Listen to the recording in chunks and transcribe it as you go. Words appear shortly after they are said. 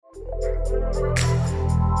The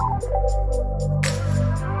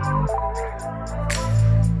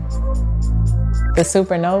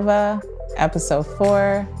Supernova, Episode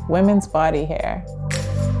 4, Women's Body Hair.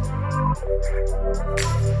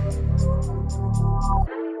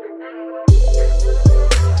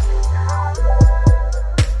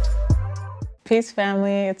 Peace,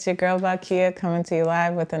 family. It's your girl, Bakia, coming to you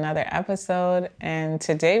live with another episode. And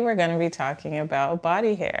today we're going to be talking about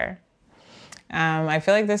body hair. I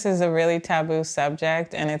feel like this is a really taboo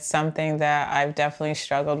subject, and it's something that I've definitely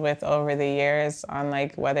struggled with over the years on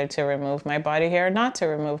like whether to remove my body hair or not to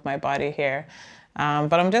remove my body hair.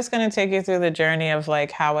 But I'm just going to take you through the journey of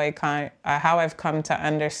like how I've come to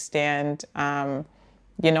understand, I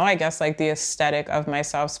guess like the aesthetic of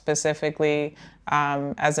myself specifically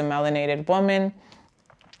as a melanated woman.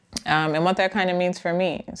 And what that kind of means for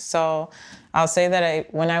me. So I'll say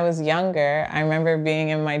that when I was younger, I remember being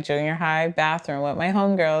in my junior high bathroom with my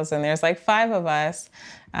homegirls, and there's like 5 of us.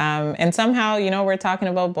 And somehow, we're talking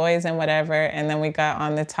about boys and whatever. And then we got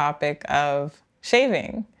on the topic of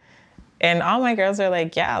shaving. And all my girls are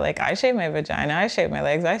like, yeah, like I shave my vagina, I shave my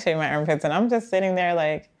legs, I shave my armpits. And I'm just sitting there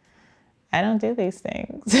like, I don't do these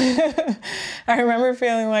things. I remember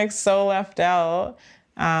feeling like so left out.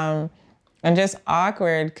 And just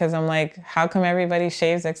awkward because I'm like, how come everybody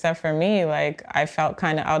shaves except for me? Like, I felt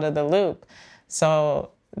kind of out of the loop. So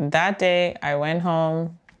that day I went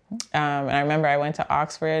home and I remember I went to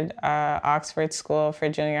Oxford School for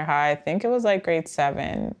junior high. I think it was like grade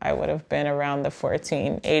 7. I would have been around the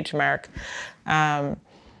 14 age mark. But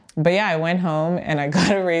yeah, I went home and I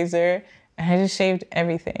got a razor and I just shaved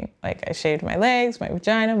everything. Like I shaved my legs, my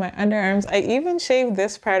vagina, my underarms. I even shaved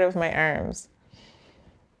this part of my arms,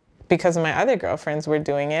 because my other girlfriends were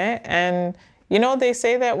doing it. And, they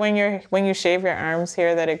say that when you shave your arms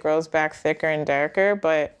here that it grows back thicker and darker,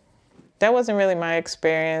 but that wasn't really my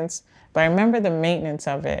experience. But I remember the maintenance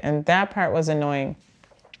of it, and that part was annoying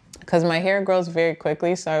because my hair grows very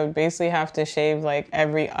quickly, so I would basically have to shave like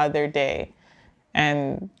every other day.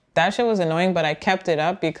 And that shit was annoying, but I kept it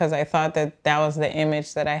up because I thought that that was the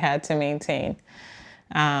image that I had to maintain.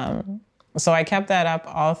 So I kept that up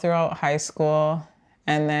all throughout high school.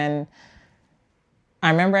 And then I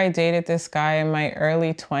remember I dated this guy in my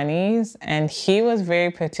early 20s, and he was very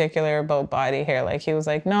particular about body hair. Like he was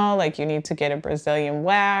like, no, like you need to get a Brazilian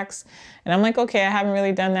wax. And I'm like, okay, I haven't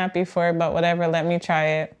really done that before, but whatever, let me try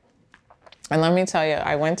it. And let me tell you,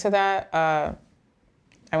 I went to that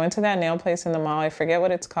nail place in the mall. I forget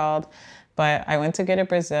what it's called, but I went to get a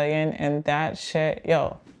Brazilian, and that shit,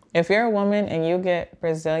 if you're a woman and you get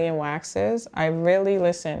Brazilian waxes, I really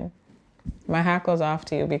listen. My hat goes off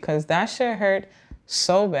to you because that shit hurt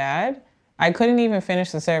so bad. I couldn't even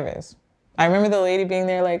finish the service. I remember the lady being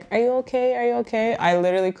there like, are you okay? Are you okay? I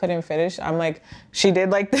literally couldn't finish. I'm like, she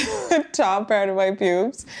did like the top part of my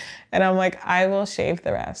pubes. And I'm like, I will shave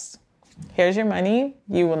the rest. Here's your money.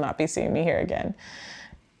 You will not be seeing me here again.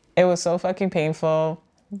 It was so fucking painful.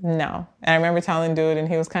 No. And I remember telling dude, and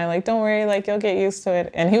he was kind of like, don't worry, like you'll get used to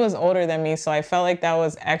it. And he was older than me. So I felt like that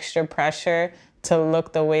was extra pressure to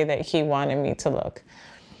look the way that he wanted me to look.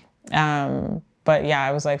 But yeah,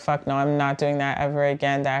 I was like, fuck no, I'm not doing that ever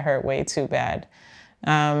again. That hurt way too bad.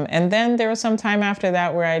 And then there was some time after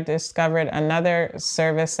that where I discovered another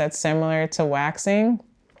service that's similar to waxing.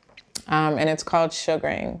 And it's called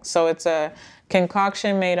sugaring. So it's a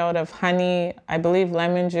concoction made out of honey, I believe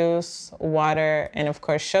lemon juice, water, and of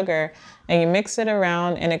course sugar. And you mix it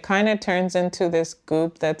around and it kind of turns into this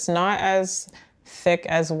goop that's not as thick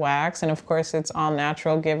as wax, and of course it's all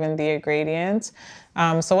natural given the ingredients.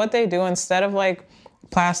 So what they do, instead of like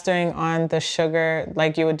plastering on the sugar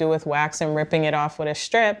like you would do with wax and ripping it off with a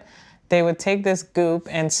strip, they would take this goop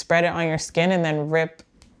and spread it on your skin and then rip,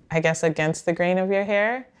 I guess, against the grain of your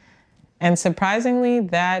hair. And surprisingly,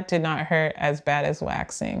 that did not hurt as bad as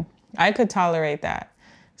waxing. I could tolerate that.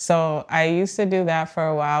 So I used to do that for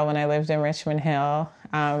a while when I lived in Richmond Hill,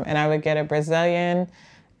 and I would get a Brazilian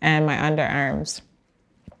and my underarms.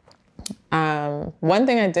 One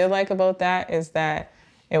thing I did like about that is that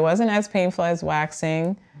it wasn't as painful as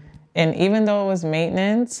waxing. And even though it was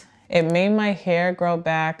maintenance, it made my hair grow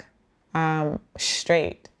back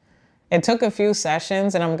straight. It took a few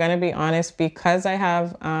sessions, and I'm going to be honest, because I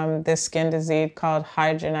have this skin disease called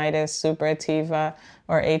hidradenitis suppurativa,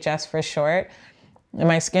 or HS for short, and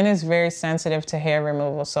my skin is very sensitive to hair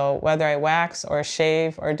removal. So whether I wax or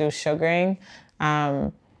shave or do sugaring,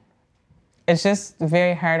 it's just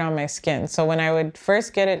very hard on my skin. So when I would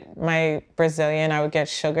first get my Brazilian, I would get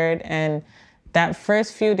sugared, and that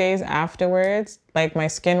first few days afterwards, like my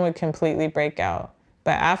skin would completely break out.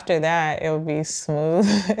 But after that, it would be smooth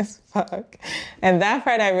as fuck. And that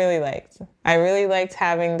part I really liked. I really liked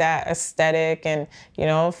having that aesthetic and, you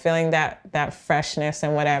know, feeling that freshness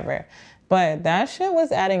and whatever. But that shit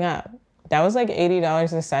was adding up. That was like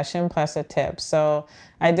 $80 a session plus a tip. So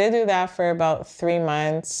I did do that for about 3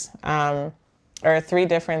 months, or 3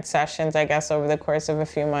 different sessions, I guess, over the course of a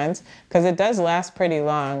few months, because it does last pretty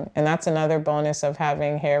long. And that's another bonus of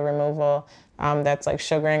having hair removal that's like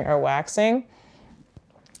sugaring or waxing.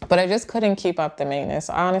 But I just couldn't keep up the maintenance.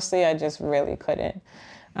 Honestly, I just really couldn't.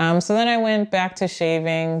 So then I went back to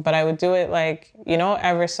shaving, but I would do it like, you know,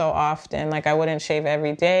 ever so often. Like I wouldn't shave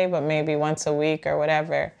every day, but maybe once a week or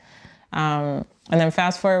whatever. And then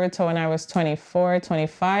fast forward to when I was 24,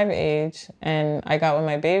 25 age, and I got with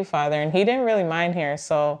my baby father, and he didn't really mind hair.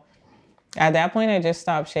 So at that point, I just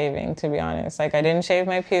stopped shaving, to be honest. Like, I didn't shave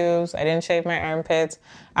my pubes. I didn't shave my armpits.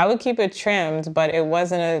 I would keep it trimmed, but it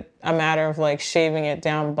wasn't a matter of, like, shaving it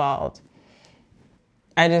down bald.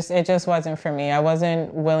 It just wasn't for me. I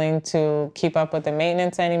wasn't willing to keep up with the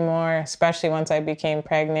maintenance anymore, especially once I became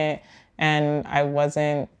pregnant, and I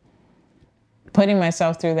wasn't putting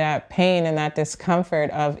myself through that pain and that discomfort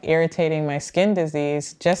of irritating my skin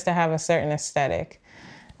disease just to have a certain aesthetic.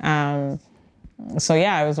 So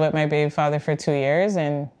yeah, I was with my baby father for 2 years,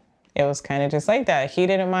 and it was kind of just like that. He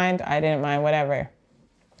didn't mind, I didn't mind, whatever.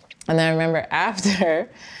 And then I remember after,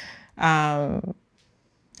 I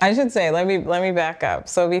should say, let me back up.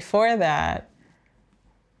 So before that,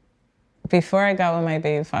 before I got with my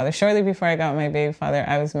baby father, shortly before I got with my baby father,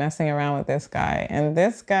 I was messing around with this guy. And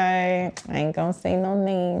this guy, I ain't gonna say no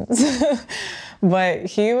names, but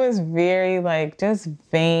he was very like just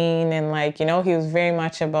vain and like, you know, he was very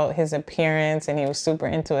much about his appearance and he was super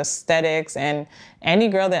into aesthetics. And any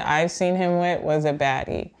girl that I've seen him with was a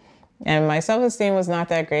baddie. And my self-esteem was not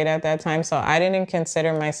that great at that time. So I didn't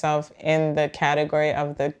consider myself in the category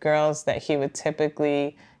of the girls that he would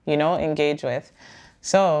typically, you know, engage with.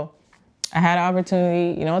 So I had an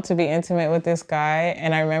opportunity, you know, to be intimate with this guy.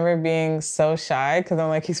 And I remember being so shy because I'm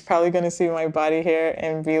like, he's probably going to see my body hair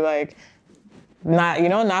and be like, not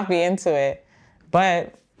be into it.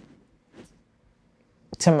 But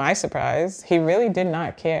to my surprise, he really did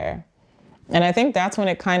not care. And I think that's when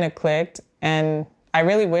it kind of clicked. And I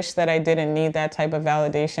really wish that I didn't need that type of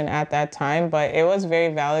validation at that time. But it was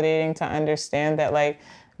very validating to understand that, like,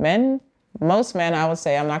 most men, I would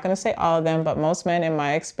say, I'm not going to say all of them, but most men in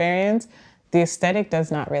my experience, the aesthetic does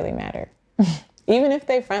not really matter. Even if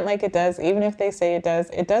they front like it does, even if they say it does,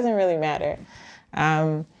 it doesn't really matter.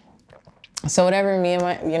 So whatever, me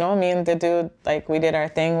and the dude, like, we did our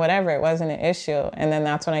thing, whatever, it wasn't an issue. And then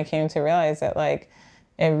that's when I came to realize that, like,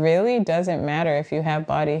 it really doesn't matter if you have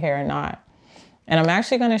body hair or not. And I'm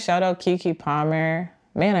actually going to shout out Keke Palmer.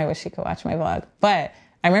 Man, I wish she could watch my vlog. But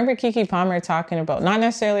I remember Keke Palmer talking about, not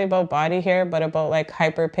necessarily about body hair, but about like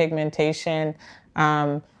hyperpigmentation,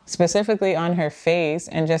 specifically on her face,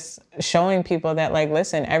 and just showing people that, like,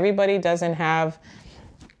 listen, everybody doesn't have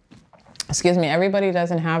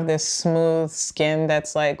this smooth skin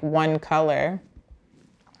that's like one color,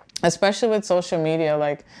 especially with social media.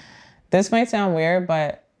 Like, this might sound weird,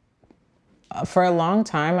 but for a long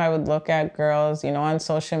time, I would look at girls, you know, on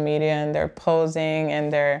social media, and they're posing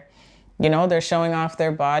and they're showing off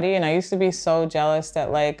their body. And I used to be so jealous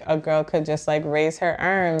that, like, a girl could just, like, raise her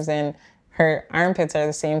arms and her armpits are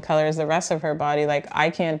the same color as the rest of her body. Like, I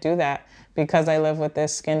can't do that because I live with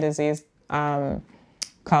this skin disease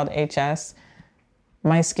called HS.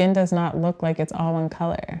 My skin does not look like it's all one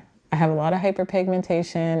color. I have a lot of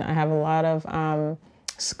hyperpigmentation. I have a lot of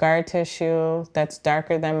scar tissue that's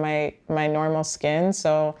darker than my normal skin.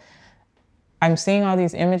 So I'm seeing all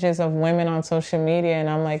these images of women on social media, and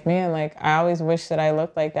I'm like, man, like, I always wish that I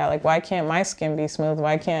looked like that. Like, why can't my skin be smooth?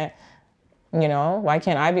 Why can't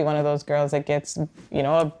I be one of those girls that gets, you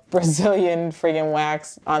know, a Brazilian friggin'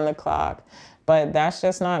 wax on the clock? But that's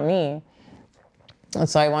just not me. And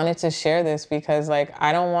so I wanted to share this because, like,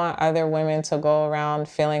 I don't want other women to go around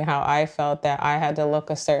feeling how I felt, that I had to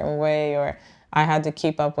look a certain way or I had to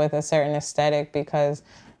keep up with a certain aesthetic, because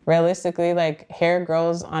realistically, like, hair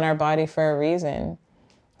grows on our body for a reason.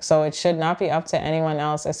 So it should not be up to anyone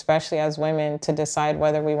else, especially as women, to decide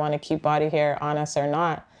whether we want to keep body hair on us or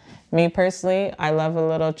not. Me personally, I love a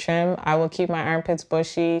little trim. I will keep my armpits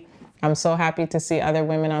bushy. I'm so happy to see other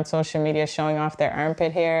women on social media showing off their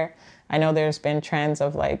armpit hair. I know there's been trends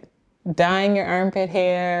of, like, dyeing your armpit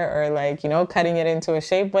hair or, like, you know, cutting it into a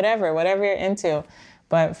shape, whatever you're into.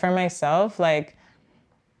 But for myself, like,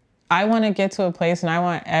 I want to get to a place, and I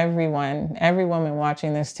want every woman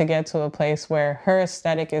watching this to get to a place where her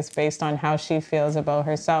aesthetic is based on how she feels about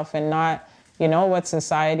herself, and not, you know, what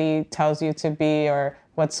society tells you to be or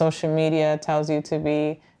what social media tells you to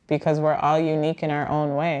be, because we're all unique in our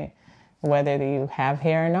own way, whether you have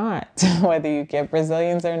hair or not, whether you get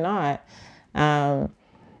Brazilians or not.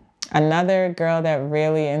 Another girl that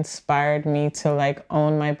really inspired me to like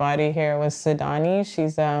own my body hair was Sidani.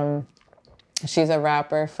 She's a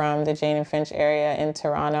rapper from the Jane and Finch area in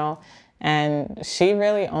Toronto, and she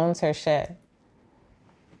really owns her shit.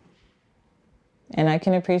 And I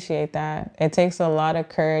can appreciate that. It takes a lot of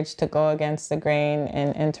courage to go against the grain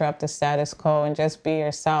and interrupt the status quo and just be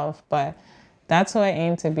yourself. But that's who I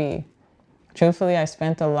aim to be. Truthfully, I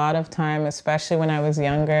spent a lot of time, especially when I was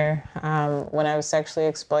younger, when I was sexually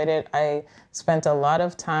exploited, I spent a lot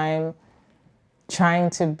of time trying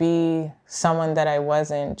to be someone that I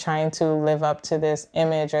wasn't, trying to live up to this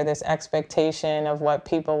image or this expectation of what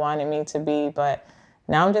people wanted me to be. But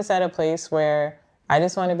now I'm just at a place where I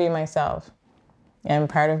just want to be myself. And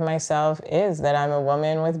part of myself is that I'm a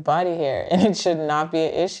woman with body hair, and it should not be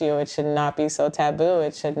an issue. It should not be so taboo.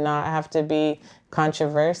 It should not have to be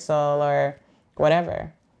controversial or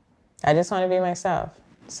whatever. I just want to be myself.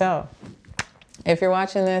 So if you're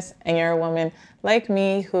watching this and you're a woman like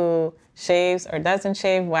me who shaves or doesn't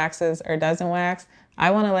shave, waxes or doesn't wax,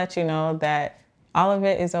 I want to let you know that all of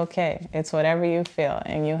it is okay. It's whatever you feel,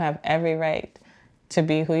 and you have every right to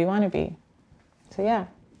be who you want to be. So yeah.